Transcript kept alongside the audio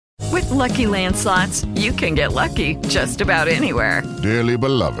Lucky Land Slots, you can get lucky just about anywhere. Dearly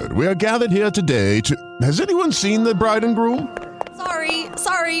beloved, we are gathered here today to... Has anyone seen the bride and groom?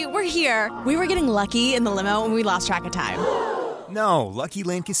 Sorry, we're here. We were getting lucky in the limo and we lost track of time. No, Lucky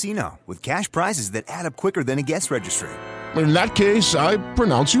Land Casino, with cash prizes that add up quicker than a guest registry. In that case, I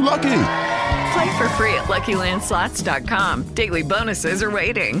pronounce you lucky. Play for free at LuckyLandSlots.com. Daily bonuses are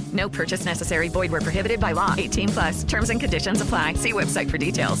waiting. No purchase necessary. Void where prohibited by law. 18+. Terms and conditions apply. See website for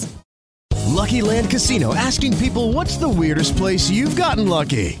details. Lucky Land Casino, asking people, what's the weirdest place you've gotten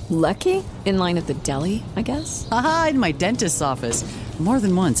lucky? Lucky? In line at the deli, I guess? Aha, in my dentist's office. More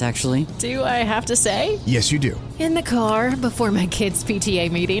than once, actually. Do I have to say? Yes, you do. In the car before my kids'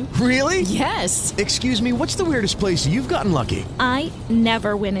 PTA meeting. Really? Yes. Excuse me, what's the weirdest place you've gotten lucky? I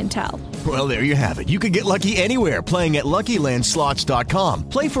never win and tell. Well, there you have it. You can get lucky anywhere, playing at LuckyLandSlots.com.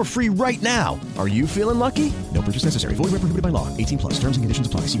 Play for free right now. Are you feeling lucky? No purchase necessary. Void where prohibited by law. 18+. Terms and conditions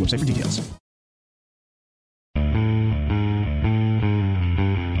apply. See website for details.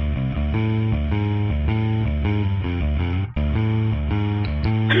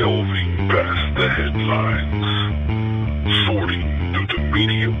 Delving past the headlines, sorting through the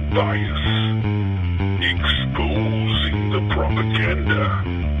media bias, exposing the propaganda,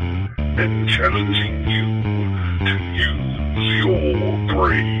 and challenging you to use your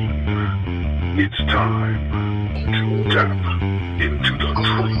brain. It's time to tap into the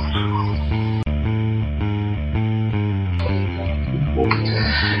truth.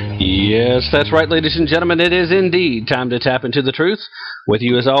 Yes, that's right, ladies and gentlemen. It is indeed time to tap into the truth. With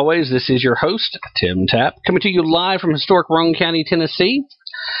you, as always, this is your host, Tim Tapp, coming to you live from historic Roane County, Tennessee.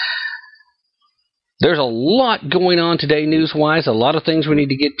 There's a lot going on today news-wise, a lot of things we need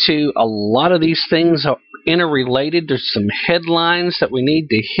to get to. A lot of these things are interrelated. There's some headlines that we need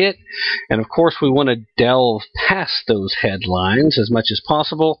to hit, and of course we want to delve past those headlines as much as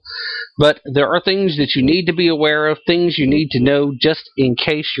possible. But there are things that you need to be aware of, things you need to know just in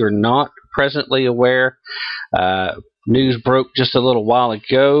case you're not presently aware. News broke just a little while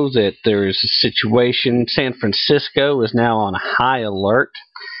ago that there is a situation. San Francisco is now on high alert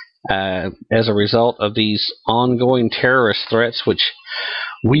as a result of these ongoing terrorist threats, which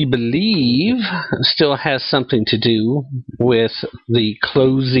we believe still has something to do with the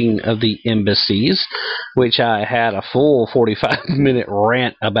closing of the embassies, which I had a full 45-minute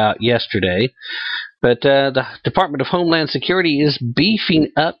rant about yesterday. But the Department of Homeland Security is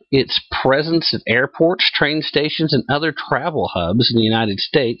beefing up its presence at airports, train stations, and other travel hubs in the United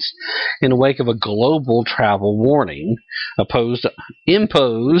States in the wake of a global travel warning imposed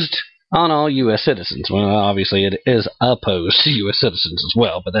on all U.S. citizens. Well, obviously it is opposed to U.S. citizens as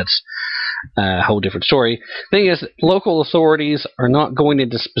well, but that's a whole different story. Thing is, local authorities are not going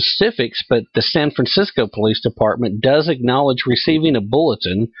into specifics, but the San Francisco Police Department does acknowledge receiving a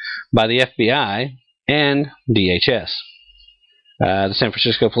bulletin by the FBI and DHS. The San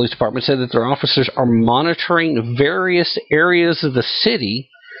Francisco Police Department said that their officers are monitoring various areas of the city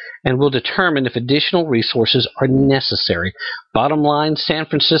and will determine if additional resources are necessary. Bottom line, San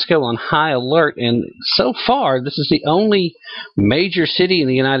Francisco on high alert, and so far this is the only major city in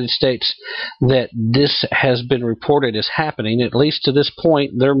the United States that this has been reported as happening. At least to this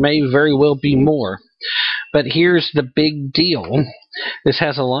point, there may very well be more. But here's the big deal. This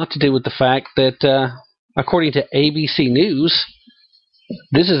has a lot to do with the fact that, according to ABC News,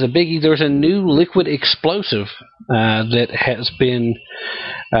 this is a biggie. There's a new liquid explosive that has been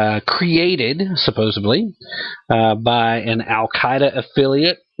created, supposedly, by an Al-Qaeda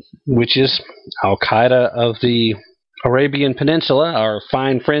affiliate, which is Al-Qaeda of the Arabian Peninsula, our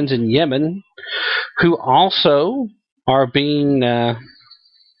fine friends in Yemen, who also are being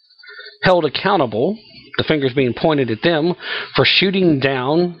held accountable, the fingers being pointed at them, for shooting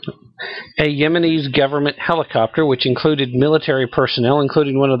down a Yemeni government helicopter, which included military personnel,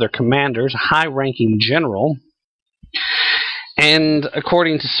 including one of their commanders, a high-ranking general. And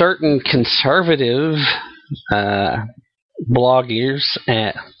according to certain conservative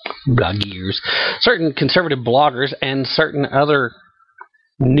certain conservative bloggers and certain other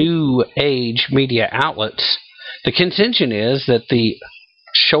new age media outlets, the contention is that the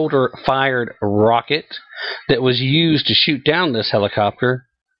shoulder-fired rocket that was used to shoot down this helicopter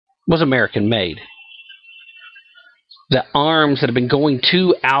was American-made. The arms that have been going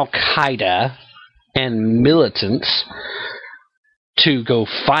to Al-Qaeda and militants to go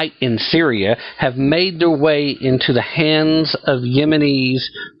fight in Syria have made their way into the hands of Yemenis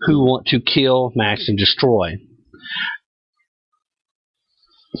who want to kill, max, and destroy.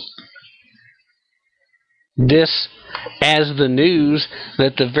 This as the news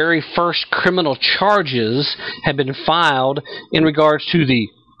that the very first criminal charges have been filed in regards to the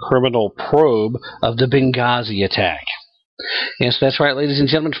criminal probe of the Benghazi attack. Yes, that's right, ladies and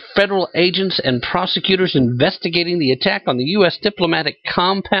gentlemen. Federal agents and prosecutors investigating the attack on the U.S. diplomatic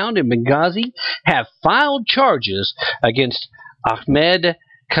compound in Benghazi have filed charges against Ahmed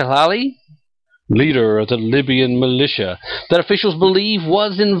Khalali, leader of the Libyan militia, that officials believe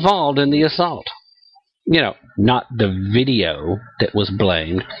was involved in the assault. You know, not the video that was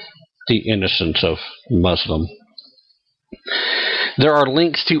blamed, the innocence of Muslim. There are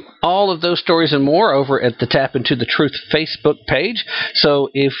links to all of those stories and more over at the Tap Into the Truth Facebook page. So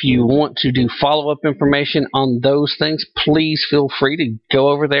if you want to do follow-up information on those things, please feel free to go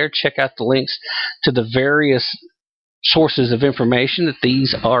over there, check out the links to the various sources of information that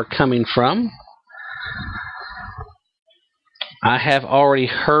these are coming from. I have already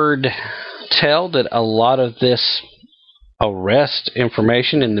heard tell that a lot of this arrest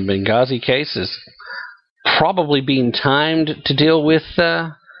information in the Benghazi case is probably being timed to deal with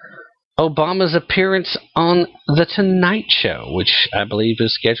Obama's appearance on The Tonight Show, which I believe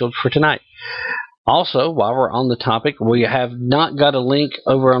is scheduled for tonight. Also, while we're on the topic, we have not got a link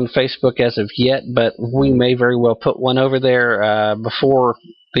over on Facebook as of yet, but we may very well put one over there before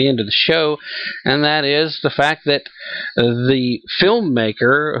the end of the show, and that is the fact that the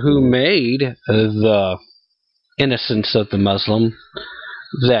filmmaker who made The Innocence of the Muslim,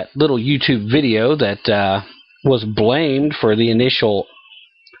 that little YouTube video that was blamed for the initial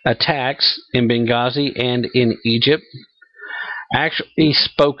attacks in Benghazi and in Egypt, actually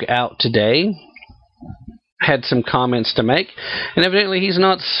spoke out today, had some comments to make, and evidently he's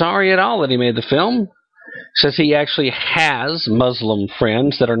not sorry at all that he made the film. Says he actually has Muslim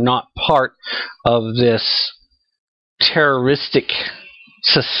friends that are not part of this terroristic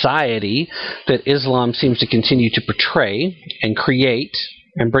society that Islam seems to continue to portray and create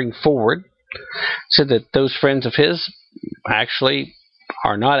and bring forward. Said that those friends of his actually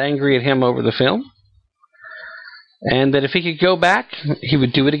are not angry at him over the film, and that if he could go back, he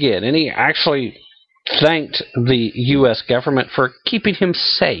would do it again. And he actually thanked the U.S. government for keeping him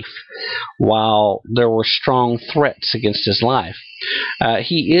safe while there were strong threats against his life.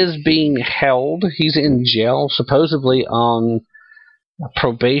 He is being held. He's in jail, supposedly on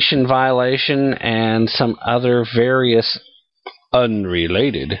probation violation and some other various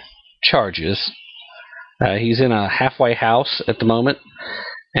unrelated charges. He's in a halfway house at the moment,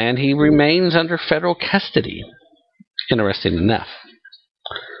 and he remains under federal custody. Interesting enough.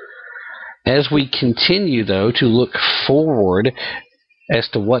 As we continue, though, to look forward as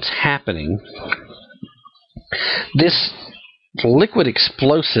to what's happening, this liquid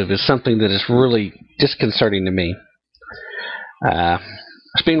explosive is something that is really disconcerting to me.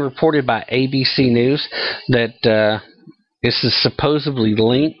 It's being reported by ABC News that this is supposedly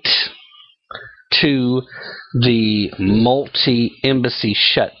linked to the multi-embassy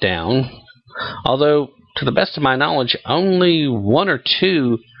shutdown, although, to the best of my knowledge, only one or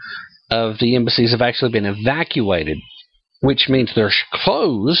two of the embassies have actually been evacuated, which means they're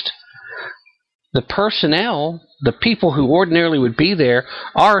closed. The personnel, the people who ordinarily would be there,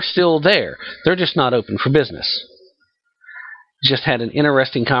 are still there. They're just not open for business. Just had an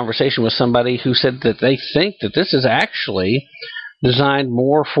interesting conversation with somebody who said that they think that this is actually designed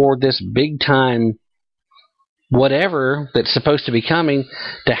more for this big-time whatever that's supposed to be coming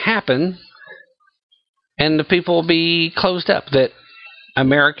to happen, and the people will be closed up, that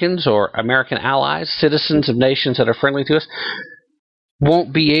Americans or American allies, citizens of nations that are friendly to us,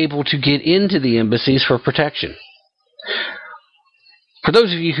 won't be able to get into the embassies for protection. For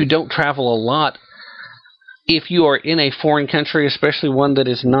those of you who don't travel a lot, if you are in a foreign country, especially one that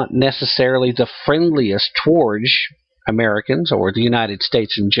is not necessarily the friendliest towards Americans or the United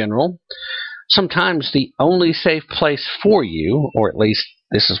States in general, sometimes the only safe place for you, or at least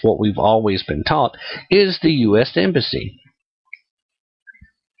this is what we've always been taught, is the U.S. Embassy.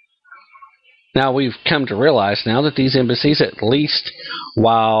 Now, we've come to realize now that these embassies, at least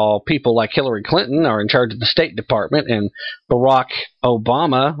while people like Hillary Clinton are in charge of the State Department and Barack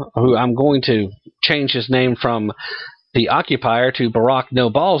Obama, who I'm going to change his name from the occupier to Barack No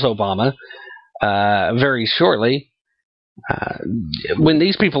Balls Obama very shortly, when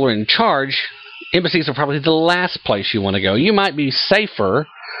these people are in charge, embassies are probably the last place you want to go. You might be safer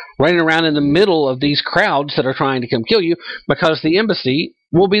running around in the middle of these crowds that are trying to come kill you, because the embassy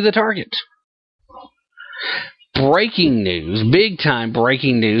will be the target. Breaking news, big-time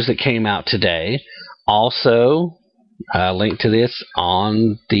breaking news that came out today. Also, link to this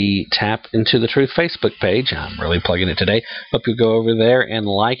on the Tap Into the Truth Facebook page. I'm really plugging it today. Hope you'll go over there and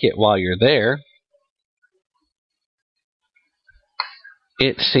like it while you're there.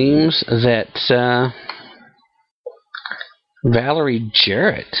 It seems that Valerie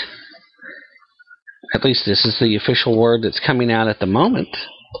Jarrett, at least this is the official word that's coming out at the moment,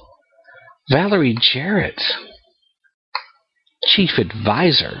 Valerie Jarrett, chief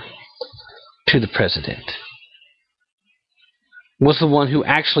advisor to the president, was the one who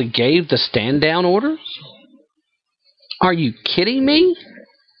actually gave the stand-down orders? Are you kidding me?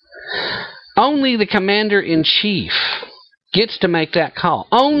 Only the commander-in-chief gets to make that call.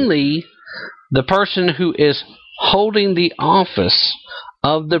 Only the person who is holding the office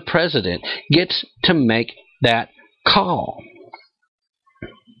of the president gets to make that call.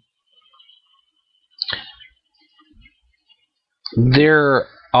 There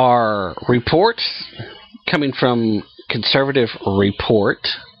are reports coming from Conservative Report,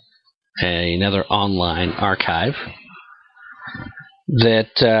 another online archive,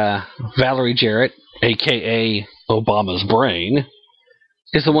 that Valerie Jarrett, a.k.a. Obama's brain,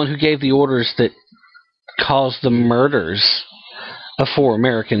 is the one who gave the orders that caused the murders of 4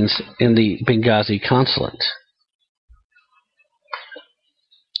 Americans in the Benghazi consulate.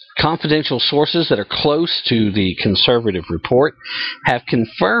 Confidential sources that are close to the Conservative Report have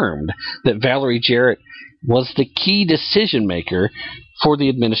confirmed that Valerie Jarrett was the key decision maker for the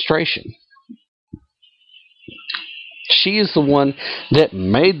administration. She is the one that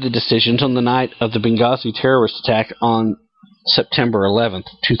made the decisions on the night of the Benghazi terrorist attack on September 11th,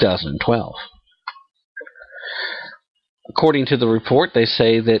 2012. According to the report, they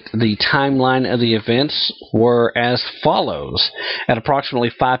say that the timeline of the events were as follows. At approximately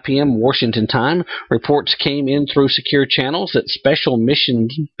 5 p.m. Washington time, reports came in through secure channels that Special Mission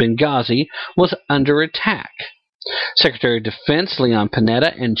Benghazi was under attack. Secretary of Defense Leon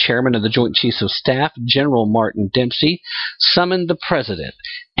Panetta and Chairman of the Joint Chiefs of Staff General Martin Dempsey summoned the president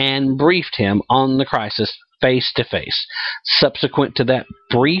and briefed him on the crisis face-to-face. Subsequent to that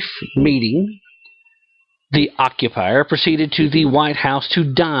brief meeting, the occupier proceeded to the White House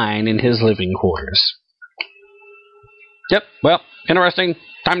to dine in his living quarters. Yep, well, interesting.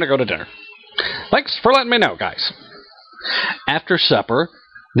 Time to go to dinner. Thanks for letting me know, guys. After supper,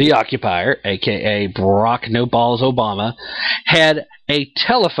 the occupier, a.k.a. Barack No Balls Obama, had a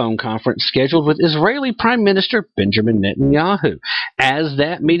telephone conference scheduled with Israeli Prime Minister Benjamin Netanyahu. As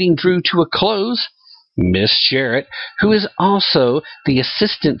that meeting drew to a close, Miss Jarrett, who is also the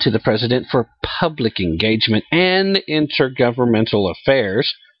assistant to the president for public engagement and intergovernmental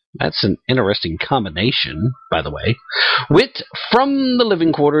affairs, that's an interesting combination, by the way, went from the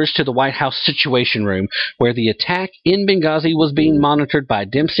living quarters to the White House Situation Room, where the attack in Benghazi was being monitored by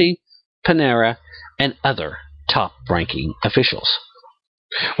Dempsey, Panetta, and other top-ranking officials.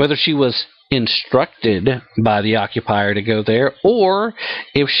 Whether she was instructed by the occupier to go there, or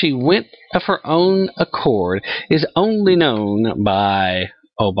if she went of her own accord, is only known by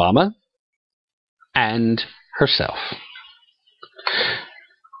Obama and herself.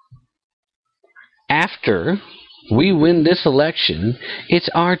 After we win this election, it's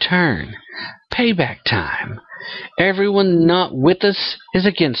our turn. Payback time. Everyone not with us is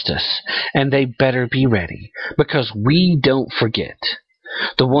against us, and they better be ready, because we don't forget.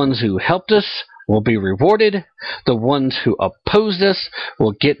 The ones who helped us will be rewarded. The ones who opposed us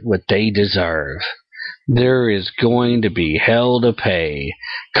will get what they deserve. There is going to be hell to pay.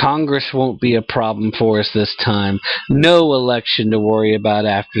 Congress won't be a problem for us this time. No election to worry about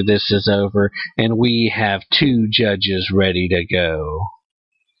after this is over. And we have 2 judges ready to go.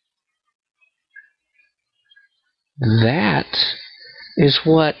 That is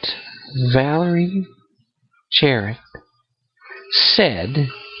what Valerie Jarrett said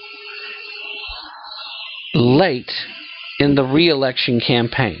late in the re-election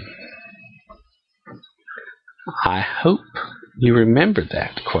campaign. I hope you remember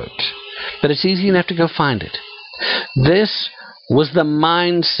that quote, but it's easy enough to go find it. This was the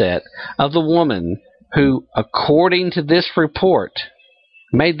mindset of the woman who, according to this report,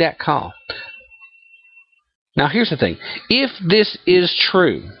 made that call. Now, here's the thing. If this is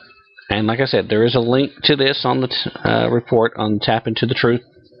true, and like I said, there is a link to this on the report on Tap Into the Truth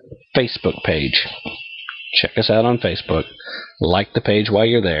Facebook page. Check us out on Facebook. Like the page while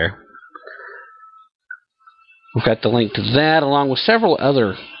you're there. We've got the link to that, along with several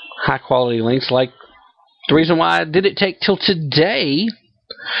other high-quality links, like the reason why did it take till today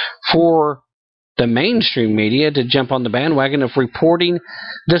for the mainstream media to jump on the bandwagon of reporting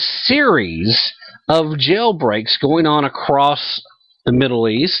the series of jailbreaks going on across the Middle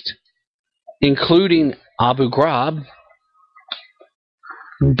East, including Abu Ghraib,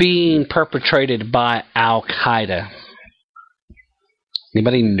 being perpetrated by Al-Qaeda.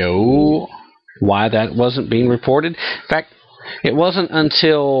 Anybody know why that wasn't being reported? In fact, it wasn't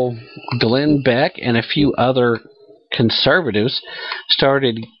until Glenn Beck and a few other conservatives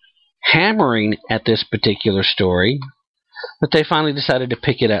started hammering at this particular story, but they finally decided to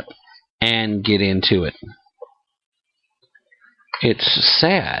pick it up and get into it. It's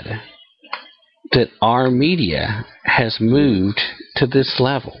sad that our media has moved to this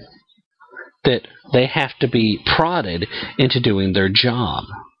level, that they have to be prodded into doing their job.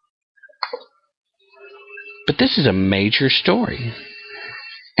 But this is a major story.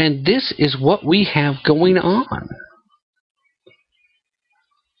 And this is what we have going on.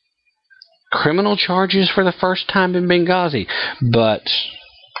 Criminal charges for the first time in Benghazi. But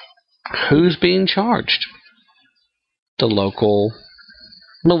who's being charged? The local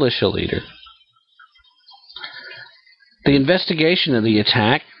militia leader. The investigation of the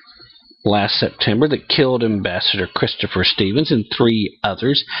attack last September that killed Ambassador Christopher Stevens and 3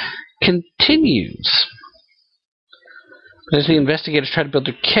 others continues. As the investigators try to build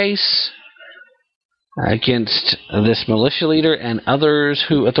their case against this militia leader and others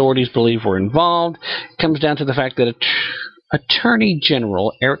who authorities believe were involved, it comes down to the fact that Attorney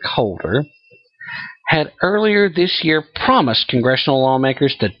General Eric Holder had earlier this year promised congressional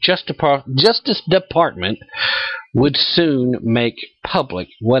lawmakers the Justice Department would soon make public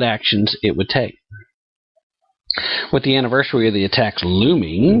what actions it would take. With the anniversary of the attacks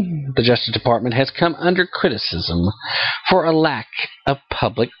looming, the Justice Department has come under criticism for a lack of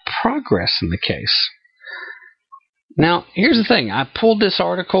public progress in the case. Now, here's the thing. I pulled this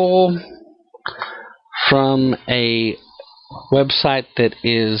article from a website that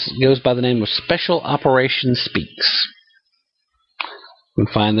goes by the name of Special Operations Speaks. You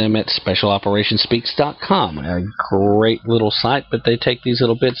can find them at specialoperationsspeaks.com. A great little site, but they take these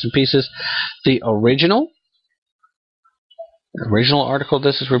little bits and pieces. The original article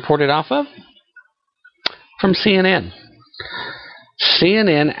this is reported off of from CNN.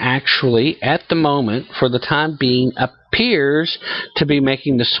 CNN actually, at the moment, for the time being, appears to be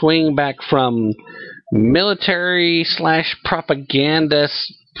making the swing back from military / propaganda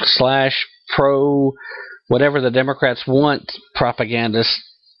 / pro whatever the Democrats want propagandist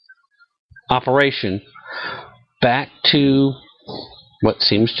operation back to what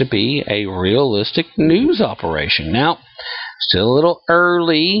seems to be a realistic news operation. Now, still a little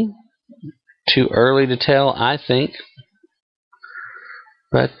early, too early to tell, I think,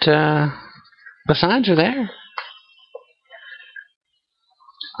 but the signs are there.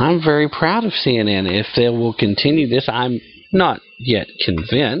 I'm very proud of CNN. If they will continue this, I'm not yet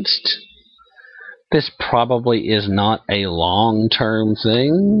convinced. This probably is not a long-term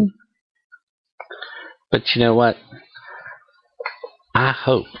thing. But you know what? I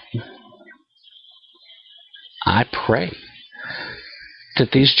hope, I pray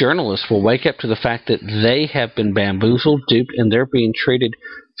that these journalists will wake up to the fact that they have been bamboozled, duped, and they're being treated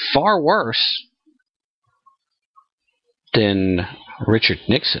far worse than Richard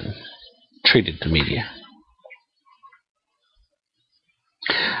Nixon treated the media.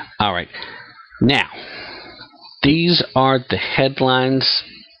 All right. Now, these are the headlines.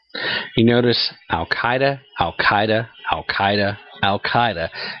 You notice Al-Qaeda, Al-Qaeda, Al-Qaeda, Al-Qaeda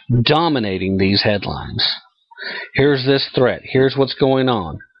dominating these headlines. Here's this threat. Here's what's going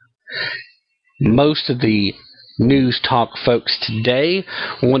on. Most of the news talk folks today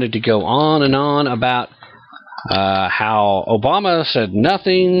wanted to go on and on about how Obama said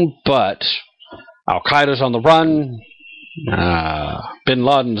nothing but Al-Qaeda's on the run, Bin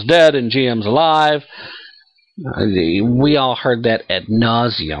Laden's dead and GM's alive. We all heard that ad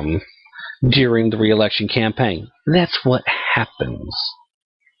nauseum during the re-election campaign. That's what happens.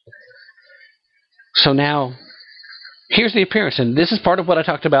 So now, here's the appearance, and this is part of what I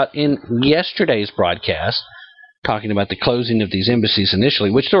talked about in yesterday's broadcast, talking about the closing of these embassies initially,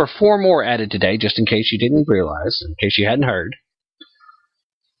 which there were 4 more added today, just in case you didn't realize, in case you hadn't heard.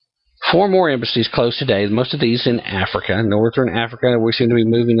 4 more embassies closed today, most of these in Africa, northern Africa. We seem to be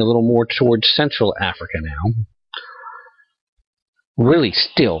moving a little more towards Central Africa now. Really,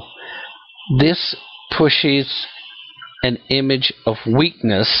 still, this pushes an image of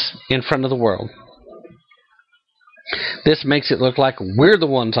weakness in front of the world. This makes it look like we're the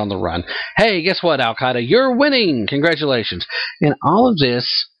ones on the run. Hey, guess what, Al-Qaeda? You're winning! Congratulations. And all of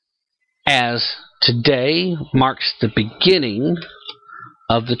this, as today marks the beginning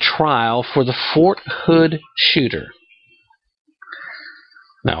of the trial for the Fort Hood shooter.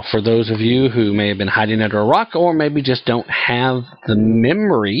 Now, for those of you who may have been hiding under a rock or maybe just don't have the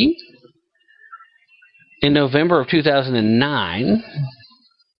memory, in November of 2009,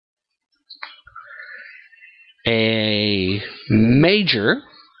 a major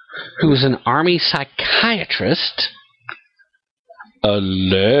who was an Army psychiatrist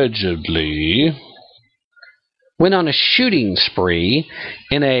allegedly went on a shooting spree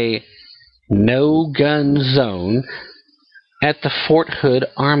in a no-gun zone at the Fort Hood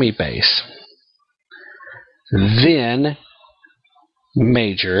Army Base. Then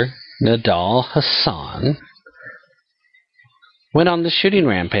Major Nadal Hassan went on the shooting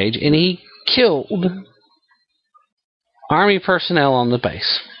rampage and he killed Army personnel on the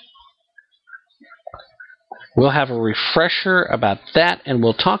base. We'll have a refresher about that, and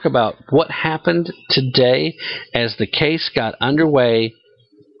we'll talk about what happened today as the case got underway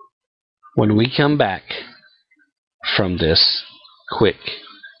when we come back from this quick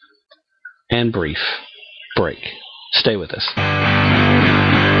and brief break. Stay with us.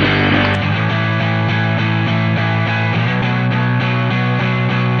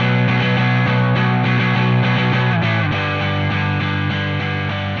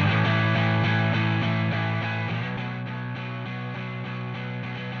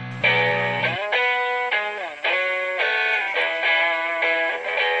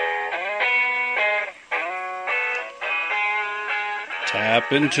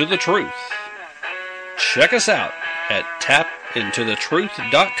 Tap into the truth. Check us out at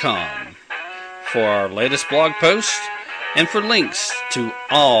tapintothetruth.com for our latest blog post and for links to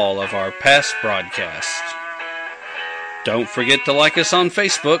all of our past broadcasts. Don't forget to like us on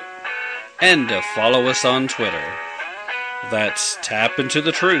Facebook and to follow us on Twitter. That's Tap Into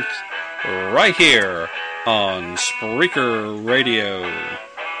the Truth right here on Spreaker Radio.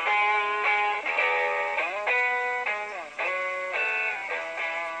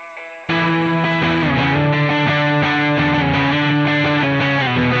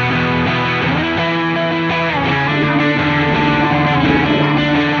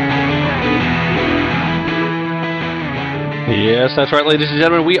 Yes, that's right, ladies and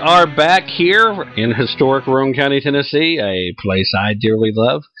gentlemen. We are back here in historic Roane County, Tennessee, a place I dearly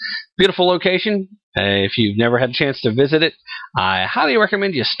love. Beautiful location. If you've never had a chance to visit it, I highly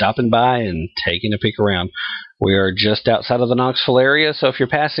recommend you stopping by and taking a peek around. We are just outside of the Knoxville area, so if you're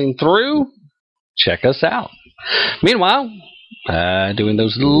passing through, check us out. Meanwhile, doing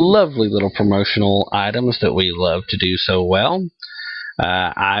those lovely little promotional items that we love to do so well.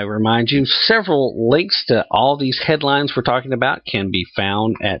 I remind you, several links to all these headlines we're talking about can be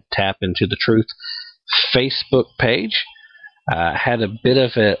found at Tap Into the Truth Facebook page. Had a bit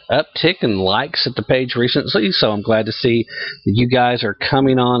of an uptick in likes at the page recently, so I'm glad to see that you guys are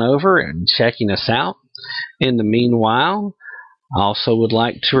coming on over and checking us out. In the meanwhile, I also would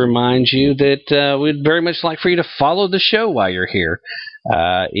like to remind you that we'd very much like for you to follow the show while you're here.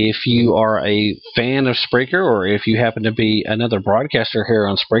 If you are a fan of Spreaker, or if you happen to be another broadcaster here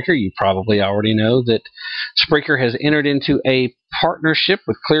on Spreaker, you probably already know that Spreaker has entered into a partnership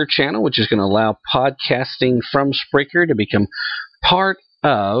with Clear Channel, which is going to allow podcasting from Spreaker to become part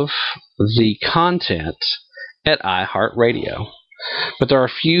of the content at iHeartRadio. But there are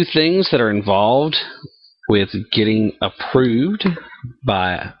a few things that are involved with getting approved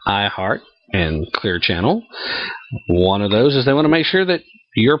by iHeart and Clear Channel. One of those is they want to make sure that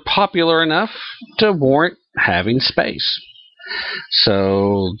you're popular enough to warrant having space.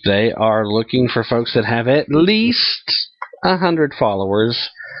 So they are looking for folks that have at least 100 followers,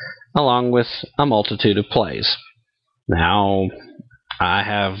 along with a multitude of plays. Now, I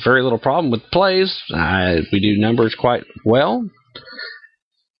have very little problem with plays. We do numbers quite well,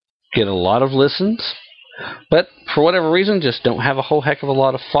 get a lot of listens, but for whatever reason, just don't have a whole heck of a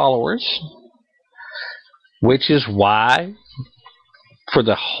lot of followers. Which is why, for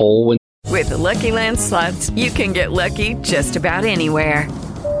the whole... With the Lucky Land Slots, you can get lucky just about anywhere.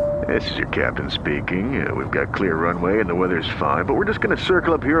 This is your captain speaking. We've got clear runway and the weather's fine, but we're just going to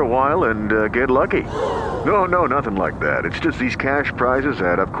circle up here a while and get lucky. No, nothing like that. It's just these cash prizes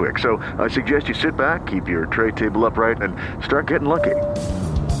add up quick. So I suggest you sit back, keep your tray table upright, and start getting lucky.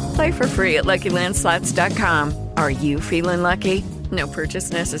 Play for free at LuckyLandSlots.com. Are you feeling lucky? No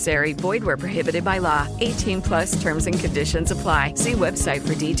purchase necessary. Void where prohibited by law. 18 plus terms and conditions apply. See website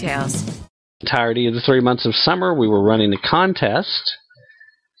for details. Entirety of the 3 months of summer, we were running a contest.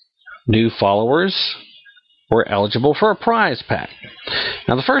 New followers were eligible for a prize pack.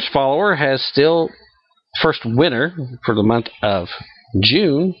 Now, the first winner for the month of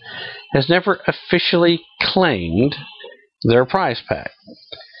June has never officially claimed their prize pack.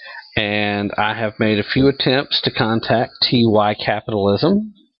 And I have made a few attempts to contact TY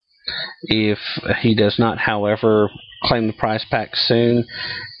Capitalism. If he does not, however, claim the prize pack soon,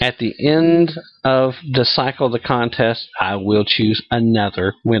 at the end of the cycle of the contest, I will choose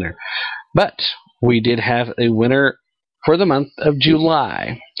another winner. But we did have a winner for the month of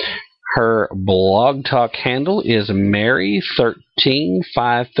July. Her Blog Talk handle is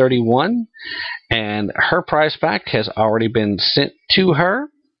Mary13531, and her prize pack has already been sent to her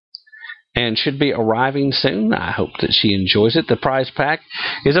and should be arriving soon. I hope that she enjoys it. The prize pack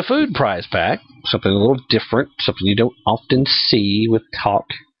is a food prize pack, something a little different, something you don't often see with Talk.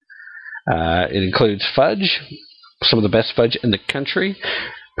 It includes fudge, some of the best fudge in the country,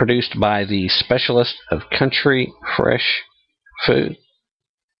 produced by the specialist of country fresh food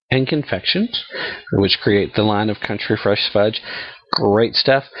and confections, which create the line of Country Fresh Fudge. Great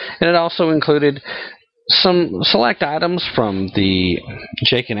stuff. And it also included some select items from the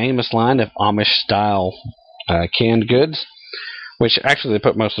Jake and Amos line of Amish-style canned goods, which actually they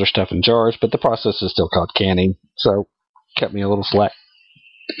put most of their stuff in jars, but the process is still called canning, so cut me a little slack.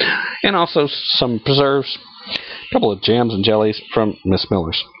 And also some preserves, a couple of jams and jellies from Miss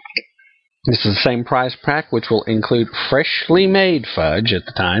Miller's. This is the same prize pack, which will include freshly made fudge at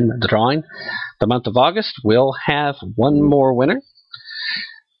the time of the drawing. The month of August will have one more winner.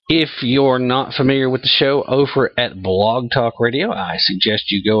 If you're not familiar with the show over at Blog Talk Radio, I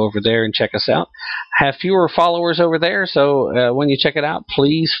suggest you go over there and check us out. Have fewer followers over there, so when you check it out,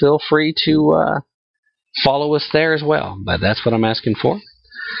 please feel free to follow us there as well. But that's what I'm asking for.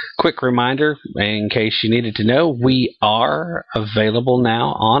 Quick reminder, in case you needed to know, we are available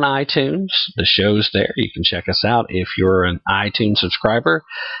now on iTunes. The show's there. You can check us out if you're an iTunes subscriber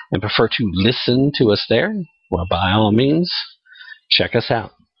and prefer to listen to us there. Well, by all means, check us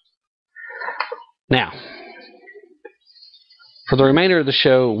out. Now, for the remainder of the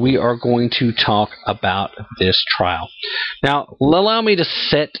show, we are going to talk about this trial. Now, allow me to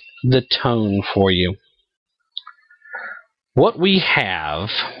set the tone for you. What we have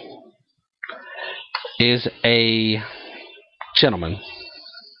is a gentleman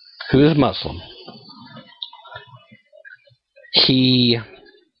who is Muslim. He,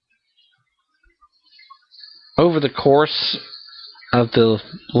 over the course of the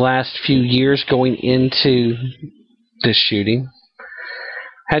last few years going into this shooting,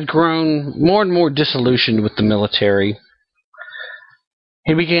 had grown more and more disillusioned with the military.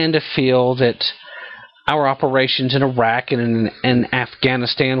 He began to feel that our operations in Iraq and in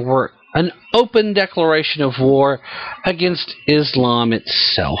Afghanistan were an open declaration of war against Islam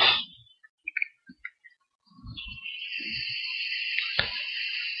itself.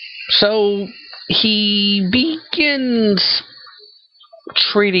 So he begins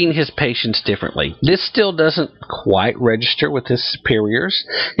treating his patients differently. This still doesn't quite register with his superiors.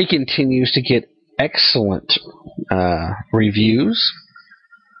 He continues to get excellent reviews.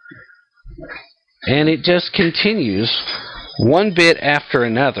 And it just continues, one bit after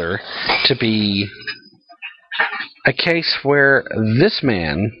another, to be a case where this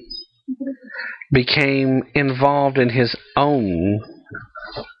man became involved in his own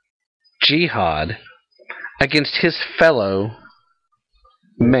jihad against his fellow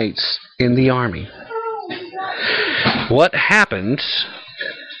mates in the army. What happened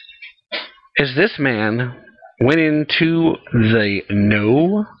is this man went into the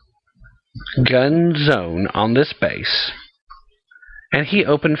no-gun zone on this base, and he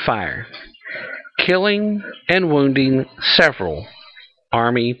opened fire, killing and wounding several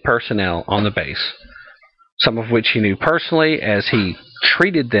Army personnel on the base, some of which he knew personally as he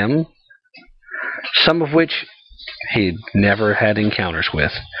treated them, some of which he'd never had encounters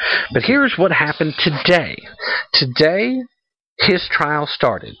with. But here's what happened today. Today, his trial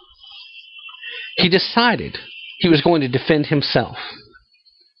started. He decided he was going to defend himself.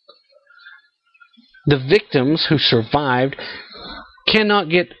 The victims who survived cannot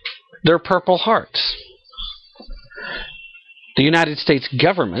get their Purple Hearts. The United States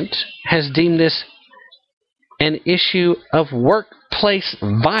government has deemed this an issue of workplace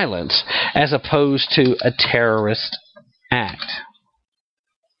violence as opposed to a terrorist act,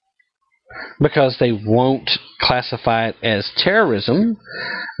 because they won't classify it as terrorism.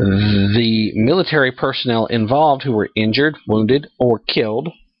 The military personnel involved who were injured, wounded, or killed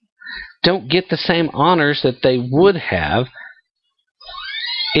don't get the same honors that they would have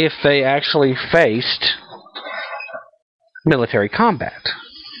if they actually faced military combat.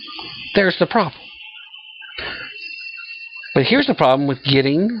 There's the problem. But here's the problem with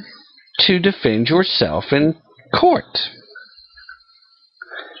getting to defend yourself in court.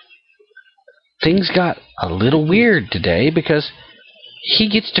 Things got a little weird today because he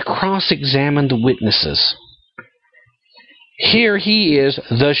gets to cross-examine the witnesses. Here he is,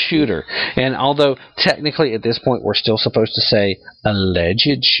 the shooter. And although technically at this point we're still supposed to say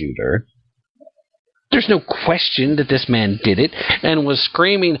alleged shooter, there's no question that this man did it and was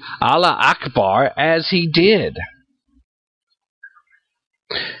screaming Allah Akbar as he did.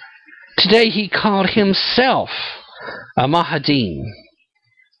 Today he called himself a Mahadin.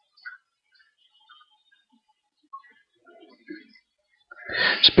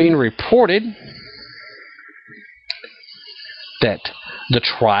 It's being reported that the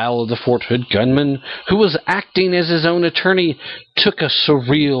trial of the Fort Hood gunman, who was acting as his own attorney, took a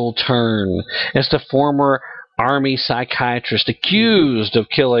surreal turn as the former Army psychiatrist accused of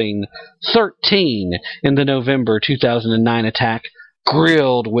killing 13 in the November 2009 attack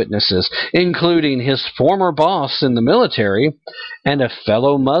grilled witnesses, including his former boss in the military and a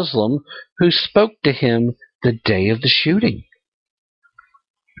fellow Muslim who spoke to him the day of the shooting.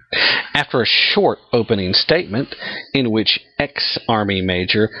 After a short opening statement in which ex-Army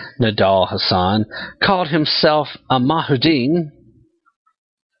Major Nadal Hassan called himself a Mahudin,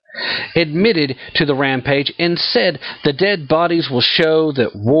 admitted to the rampage and said the dead bodies will show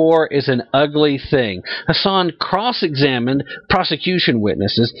that war is an ugly thing. Hassan cross-examined prosecution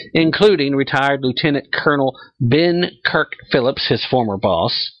witnesses, including retired Lieutenant Colonel Ben Kirk Phillips, his former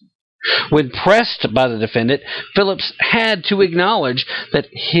boss. When pressed by the defendant, Phillips had to acknowledge that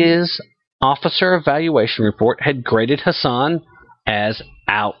his officer evaluation report had graded Hassan as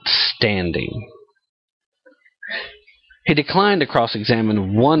outstanding. He declined to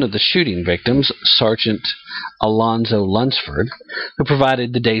cross-examine one of the shooting victims, Sergeant Alonzo Lunsford, who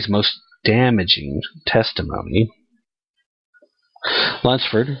provided the day's most damaging testimony.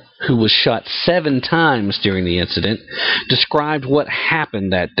 Lunsford, who was shot 7 times during the incident, described what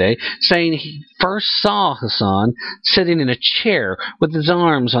happened that day, saying he first saw Hassan sitting in a chair with his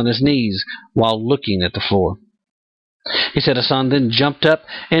arms on his knees while looking at the floor. He said Hassan then jumped up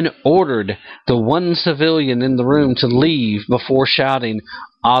and ordered the one civilian in the room to leave before shouting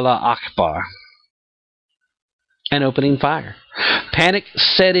Allah Akbar and opening fire. Panic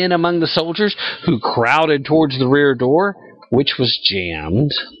set in among the soldiers, who crowded towards the rear door, which was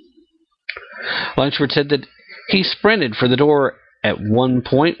jammed. Lunsford said that he sprinted for the door at one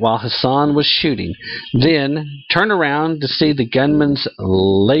point while Hassan was shooting, then turned around to see the gunman's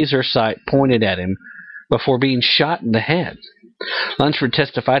laser sight pointed at him before being shot in the head. Lunsford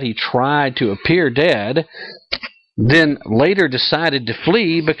testified he tried to appear dead, then later decided to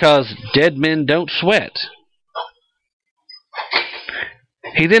flee because dead men don't sweat.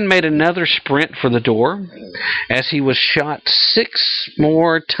 He then made another sprint for the door as he was shot 6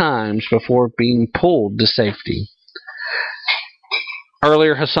 more times before being pulled to safety.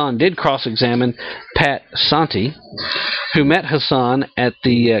 Earlier, Hassan did cross-examine Pat Santi, who met Hassan at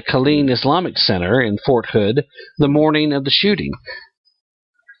the Khalil Islamic Center in Fort Hood the morning of the shooting.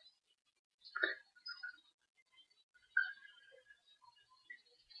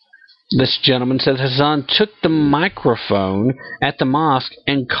 This gentleman said Hassan took the microphone at the mosque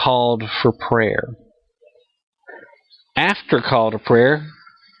and called for prayer. After call to prayer,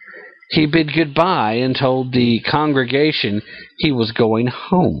 he bid goodbye and told the congregation he was going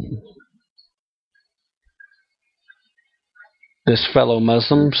home. This fellow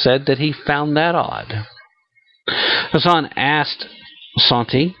Muslim said that he found that odd. Hassan asked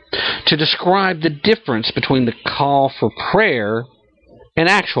Santi to describe the difference between the call for prayer and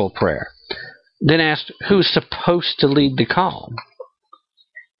actual prayer, then asked who's supposed to lead the call.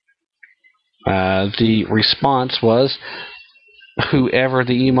 The response was, whoever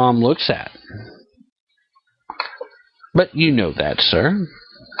the imam looks at. But you know that, sir.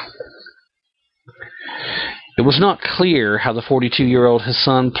 It was not clear how the 42-year-old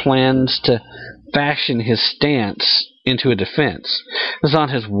Hassan plans to fashion his stance into a defense. Hassan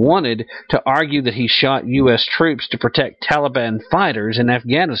has wanted to argue that he shot U.S. troops to protect Taliban fighters in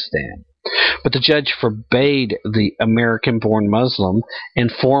Afghanistan, but the judge forbade the American-born Muslim and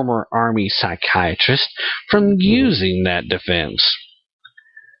former Army psychiatrist from using that defense.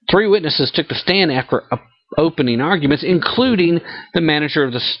 3 witnesses took the stand after opening arguments, including the manager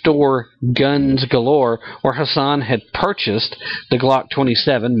of the store Guns Galore, where Hassan had purchased the Glock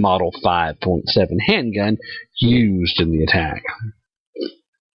 27 Model 5.7 handgun used in the attack.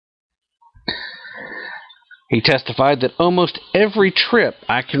 He testified that almost every trip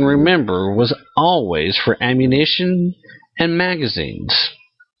I can remember was always for ammunition and magazines,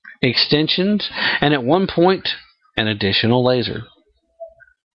 extensions, and at one point, an additional laser.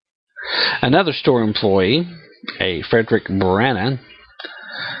 Another store employee, a Frederick Brannan,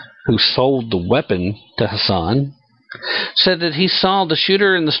 who sold the weapon to Hassan, said that he saw the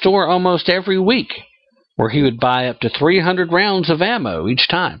shooter in the store almost every week, where he would buy up to 300 rounds of ammo each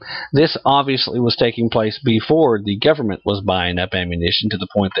time. This obviously was taking place before the government was buying up ammunition to the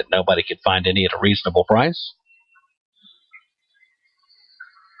point that nobody could find any at a reasonable price.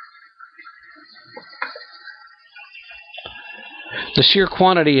 The sheer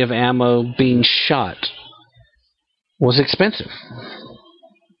quantity of ammo being shot was expensive.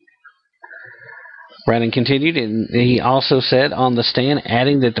 Brannon continued, and he also said on the stand,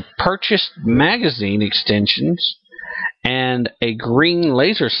 adding that the purchased magazine extensions and a green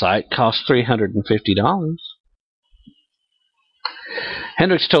laser sight cost $350.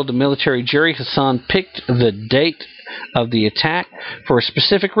 Hendricks told the military jury Hassan picked the date of the attack for a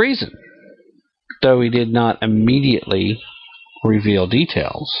specific reason, though he did not immediately reveal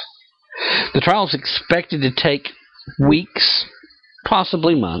details. The trial is expected to take weeks,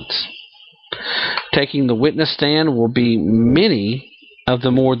 possibly months. Taking the witness stand will be many of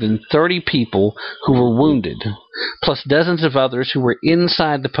the more than 30 people who were wounded, plus dozens of others who were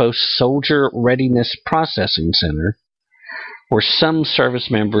inside the post's Soldier Readiness Processing Center, where some service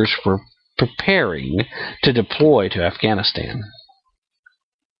members were preparing to deploy to Afghanistan.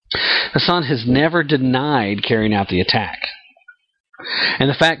 Hassan has never denied carrying out the attack. And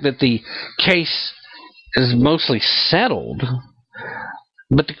the fact that the case is mostly settled,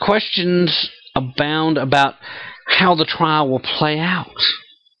 but the questions abound about how the trial will play out.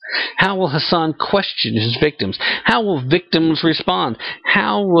 How will Hassan question his victims? How will victims respond?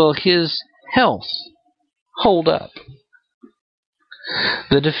 How will his health hold up?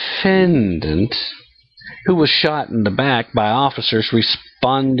 The defendant, who was shot in the back by officers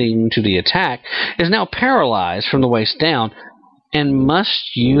responding to the attack, is now paralyzed from the waist down and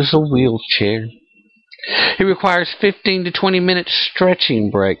must use a wheelchair. He requires 15 to 20 minute stretching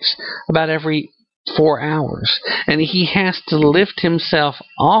breaks about every 4 hours, and he has to lift himself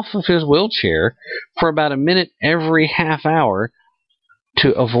off of his wheelchair for about a minute every half hour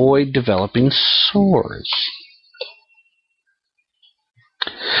to avoid developing sores.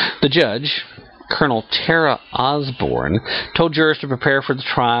 The judge, Colonel Tara Osborne, told jurors to prepare for the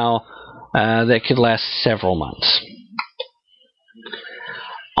trial that could last several months.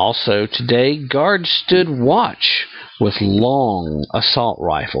 Also today, guards stood watch with long assault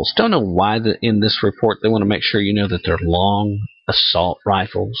rifles. Don't know why in this report they want to make sure you know that they're long assault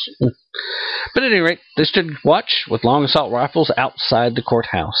rifles. But at any rate, they stood watch with long assault rifles outside the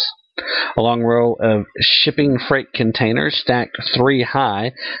courthouse. A long row of shipping freight containers stacked 3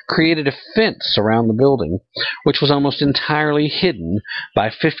 high created a fence around the building, which was almost entirely hidden by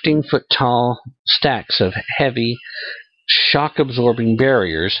 15-foot tall stacks of heavy, shock-absorbing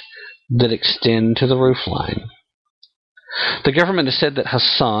barriers that extend to the roofline. The government has said that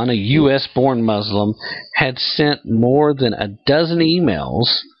Hassan, a U.S.-born Muslim, had sent more than a dozen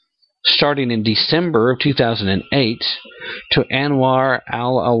emails starting in December of 2008 to Anwar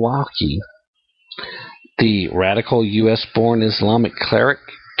al-Awlaki, the radical U.S.-born Islamic cleric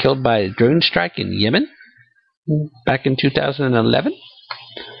killed by a drone strike in Yemen back in 2011.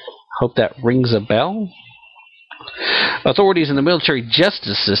 Hope that rings a bell. Authorities in the military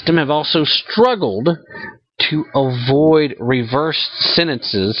justice system have also struggled to avoid reversed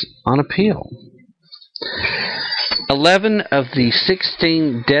sentences on appeal. 11 of the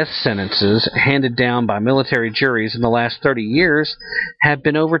 16 death sentences handed down by military juries in the last 30 years have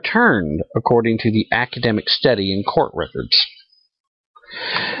been overturned, according to the academic study in court records.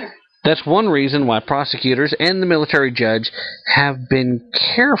 That's one reason why prosecutors and the military judge have been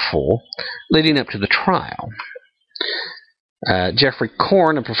careful leading up to the trial. Jeffrey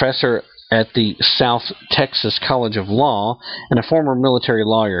Korn, a professor at the South Texas College of Law and a former military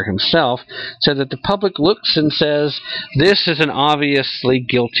lawyer himself, said that the public looks and says, "This is an obviously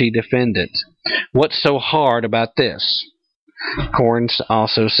guilty defendant. What's so hard about this?" Korn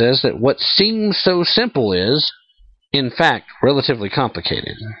also says that what seems so simple is, in fact, relatively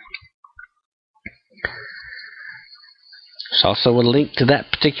complicated. There's also a link to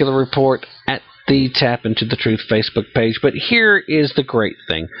that particular report at the Tap Into the Truth Facebook page. But here is the great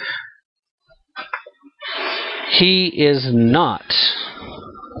thing. He is not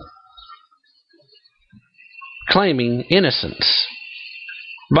claiming innocence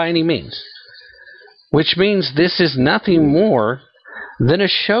by any means, which means this is nothing more than a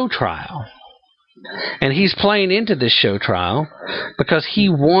show trial. And he's playing into this show trial because he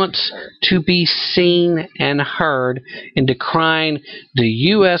wants to be seen and heard in decrying the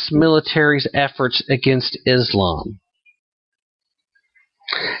U.S. military's efforts against Islam.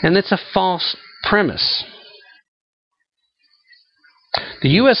 And it's a false premise. The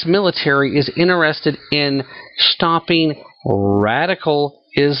U.S. military is interested in stopping radical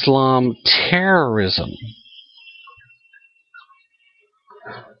Islam terrorism.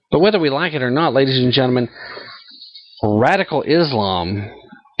 But whether we like it or not, ladies and gentlemen, radical Islam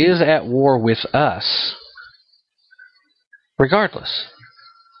is at war with us, regardless.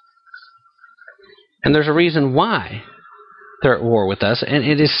 And there's a reason why they're at war with us, and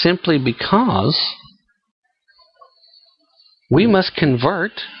it is simply because we must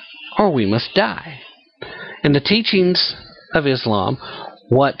convert or we must die. In the teachings of Islam,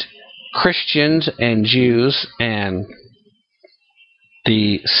 what Christians and Jews and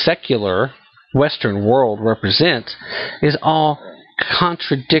the secular Western world represent is all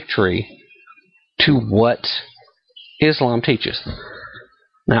contradictory to what Islam teaches.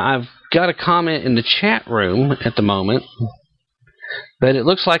 Now, I've got a comment in the chat room at the moment, but it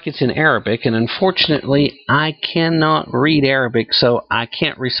looks like it's in Arabic, and unfortunately, I cannot read Arabic, so I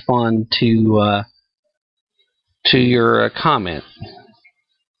can't respond to your comment.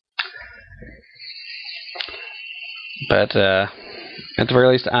 But at the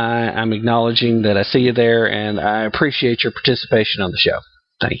very least, I'm acknowledging that I see you there, and I appreciate your participation on the show.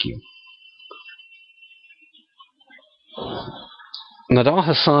 Thank you. Nidal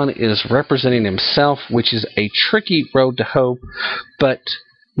Hasan is representing himself, which is a tricky road to hoe, but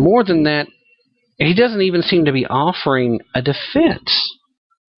more than that, he doesn't even seem to be offering a defense.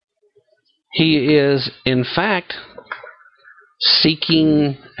 He is, in fact,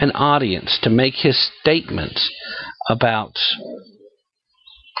 seeking an audience to make his statements about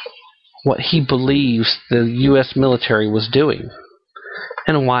what he believes the U.S. military was doing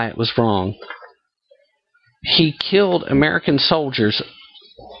and why it was wrong. He killed American soldiers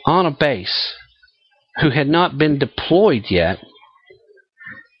on a base who had not been deployed yet,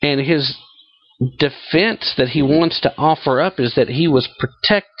 and his defense that he wants to offer up is that he was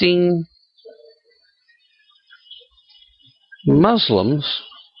protecting Muslims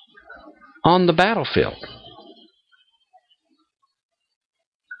on the battlefield.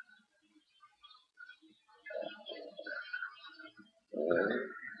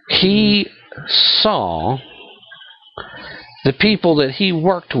 He saw the people that he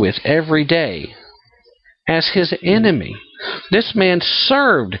worked with every day as his enemy. This man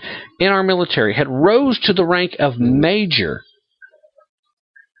served in our military, had rose to the rank of major.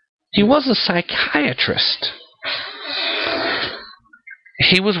 He was a psychiatrist.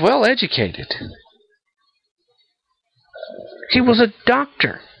 He was well educated. He was a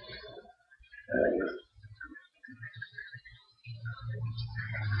doctor.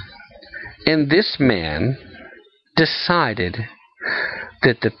 And this man decided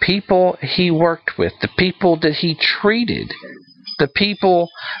that the people he worked with, the people that he treated, the people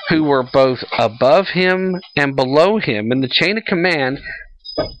who were both above him and below him in the chain of command,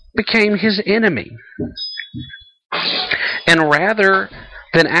 became his enemy. And rather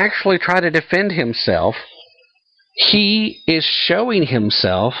than actually try to defend himself, he is showing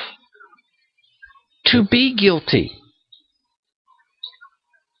himself to be guilty.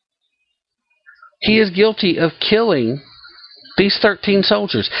 He is guilty of killing these 13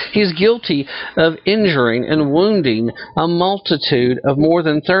 soldiers. He is guilty of injuring and wounding a multitude of more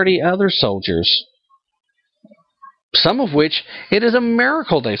than 30 other soldiers, some of which it is a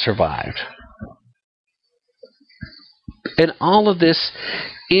miracle they survived. And all of this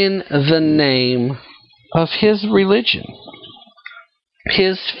in the name of his religion,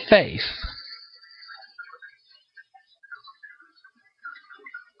 his faith.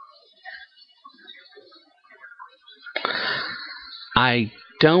 I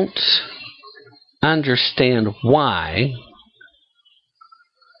don't understand why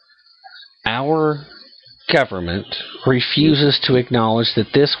our government refuses to acknowledge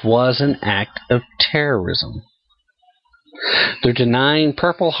that this was an act of terrorism. They're denying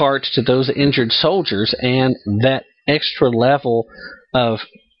Purple Hearts to those injured soldiers and that extra level of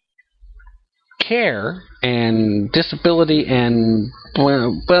care and disability and,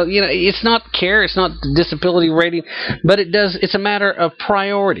 well, you know, it's not care, it's not disability rating, but it's a matter of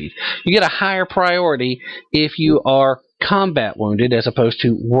priority. You get a higher priority if you are combat wounded as opposed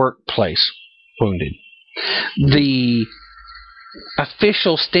to workplace wounded. The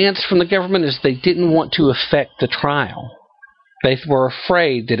official stance from the government is they didn't want to affect the trial. They were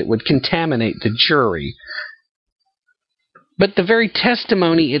afraid that it would contaminate the jury. But the very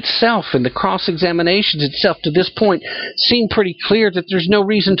testimony itself and the cross-examinations itself to this point seem pretty clear that there's no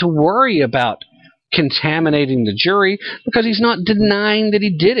reason to worry about contaminating the jury because he's not denying that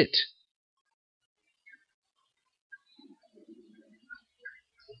he did it.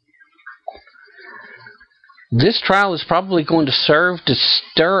 This trial is probably going to serve to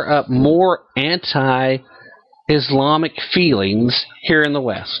stir up more anti-Islamic feelings here in the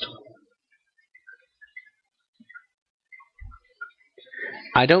West.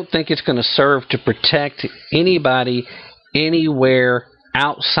 I don't think it's going to serve to protect anybody anywhere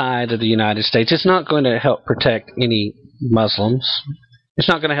outside of the United States. It's not going to help protect any Muslims. It's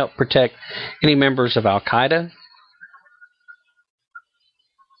not going to help protect any members of Al-Qaeda.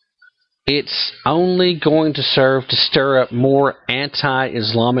 it's only going to serve to stir up more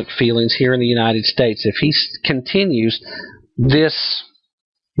anti-Islamic feelings here in the United States if he continues this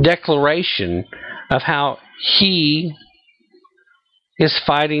declaration of how he is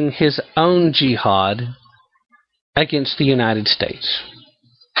fighting his own jihad against the United States.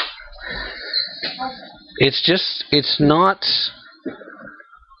 It's not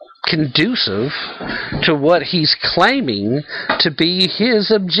conducive to what he's claiming to be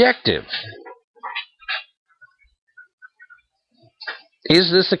his objective.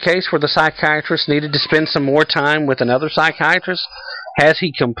 Is this a case where the psychiatrist needed to spend some more time with another psychiatrist? Has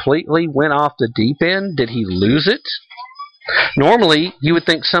he completely went off the deep end? Did he lose it? Normally, you would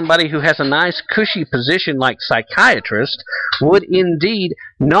think somebody who has a nice cushy position like psychiatrist would indeed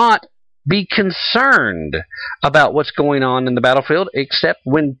not be concerned about what's going on in the battlefield, except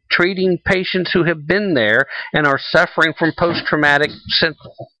when treating patients who have been there and are suffering from post-traumatic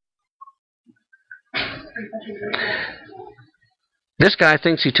syndrome. This guy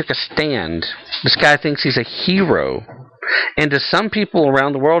thinks he took a stand. This guy thinks he's a hero. And to some people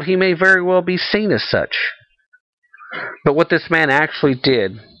around the world, he may very well be seen as such. But what this man actually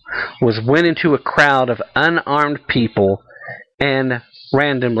did was went into a crowd of unarmed people and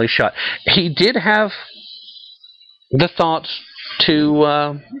randomly shot. He did have the thoughts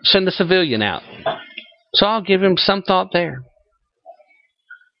to send a civilian out. So I'll give him some thought there.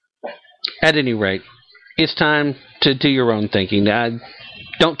 At any rate, it's time to do your own thinking.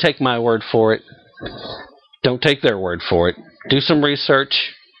 Don't take my word for it. Don't take their word for it. Do some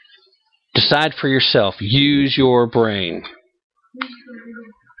research. Decide for yourself. Use your brain.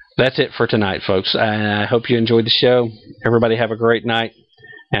 That's it for tonight, folks. I hope you enjoyed the show. Everybody have a great night,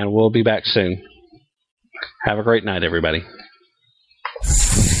 and we'll be back soon. Have a great night, everybody.